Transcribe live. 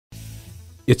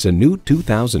It's a new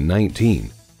 2019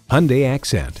 Hyundai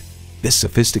Accent. This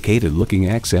sophisticated-looking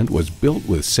Accent was built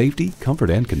with safety, comfort,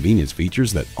 and convenience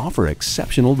features that offer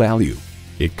exceptional value.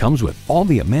 It comes with all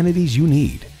the amenities you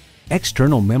need: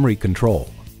 external memory control,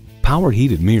 power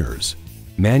heated mirrors,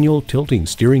 manual tilting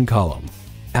steering column,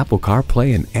 Apple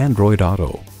CarPlay and Android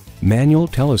Auto, manual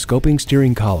telescoping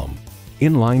steering column,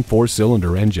 inline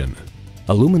 4-cylinder engine,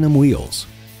 aluminum wheels,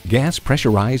 gas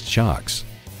pressurized shocks,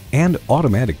 and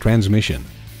automatic transmission.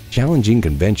 Challenging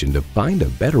convention to find a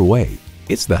better way.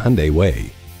 It's the Hyundai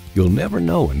way. You'll never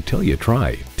know until you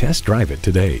try. Test drive it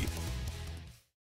today.